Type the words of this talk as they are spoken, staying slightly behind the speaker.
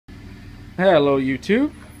Hello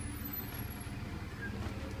YouTube.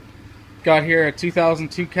 Got here a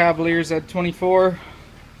 2002 Cavalier Z24.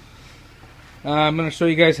 I'm going to show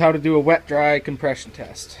you guys how to do a wet-dry compression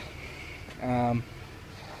test. I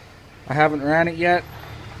haven't ran it yet.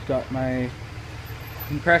 Got my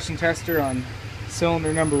compression tester on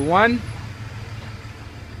cylinder number 1.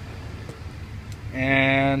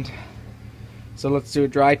 And so let's do a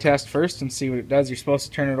dry test first and see what it does. You're supposed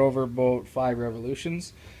to turn it over about 5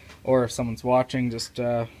 revolutions. Or if someone's watching, just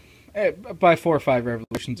by 4 or 5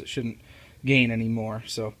 revolutions, it shouldn't gain any more.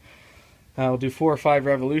 So we'll do 4 or 5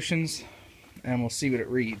 revolutions and we'll see what it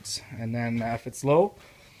reads. And then if it's low,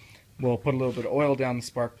 we'll put a little bit of oil down the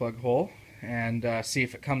spark plug hole and see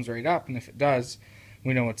if it comes right up. And if it does,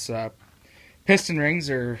 we know it's piston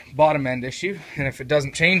rings or bottom end issue. And if it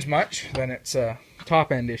doesn't change much, then it's a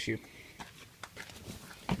top end issue.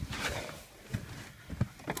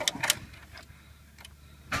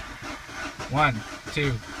 One,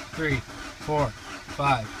 two, three, 4,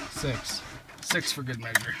 5, 6. 6 for good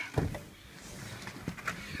measure.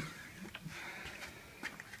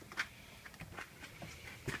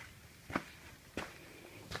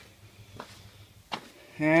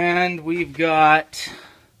 And we've got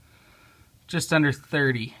just under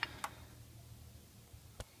 30.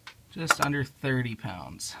 Just under 30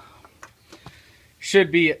 pounds.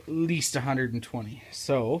 Should be at least 120.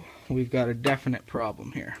 So we've got a definite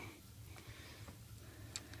problem here.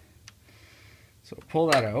 So pull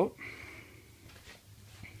that out.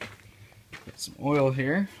 Put some oil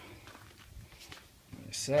here.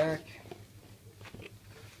 Wait a sec.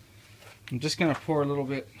 I'm just going to pour a little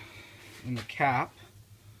bit in the cap.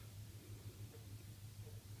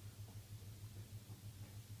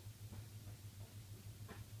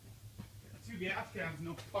 Two gas cans,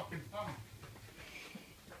 no fucking pump.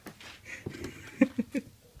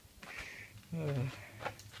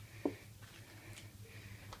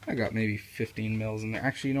 I got maybe 15 mils in there.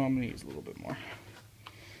 Actually, you know, I'm going to use a little bit more.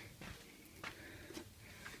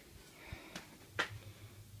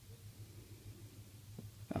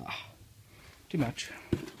 Too much.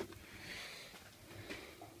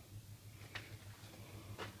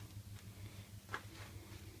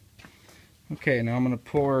 Okay, now I'm going to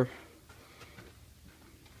pour.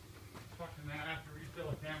 Fucking that, I have to refill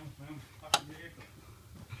a can with my own fucking vehicle.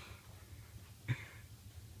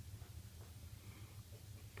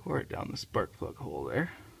 Pour it down the spark plug hole there.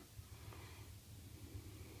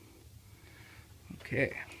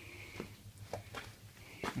 Okay.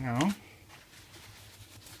 Now,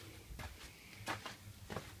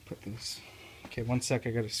 put this. Okay, one sec. I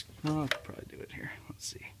gotta. Oh, I could probably do it here. Let's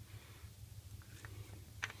see.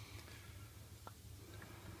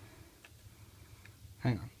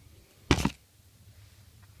 Hang on.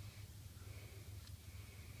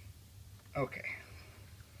 Okay.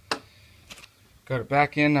 Got it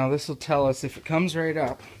back in. Now this will tell us if it comes right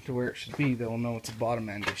up to where it should be, then we'll know it's a bottom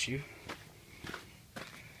end issue.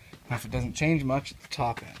 Now if it doesn't change much, it's the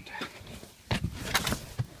top end.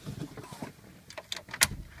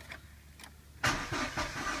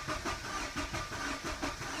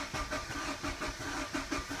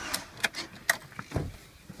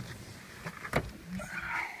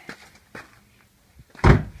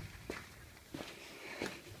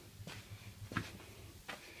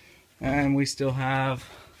 And we still have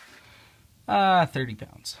 30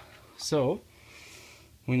 pounds. So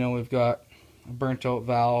we know we've got a burnt out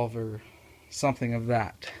valve or something of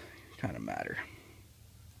that kind of matter.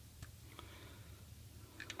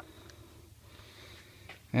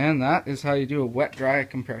 And that is how you do a wet-dry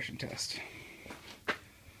compression test.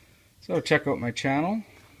 So check out my channel,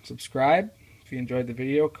 subscribe if you enjoyed the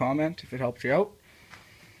video, comment if it helped you out.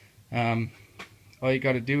 All you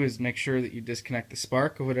got to do is make sure that you disconnect the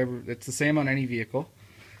spark or whatever. It's the same on any vehicle.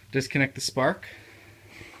 Disconnect the spark,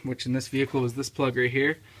 which in this vehicle was this plug right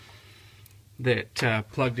here that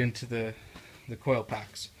plugged into the coil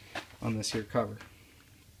packs on this here cover.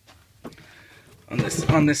 On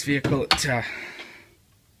this vehicle,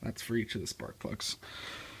 that's for each of the spark plugs.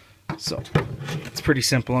 So it's pretty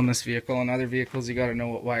simple on this vehicle. On other vehicles, you got to know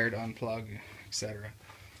what wire to unplug, etc.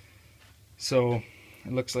 So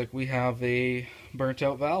it looks like we have a burnt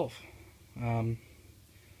out valve.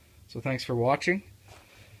 So thanks for watching,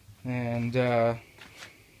 and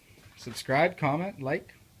subscribe, comment,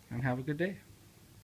 like, and have a good day.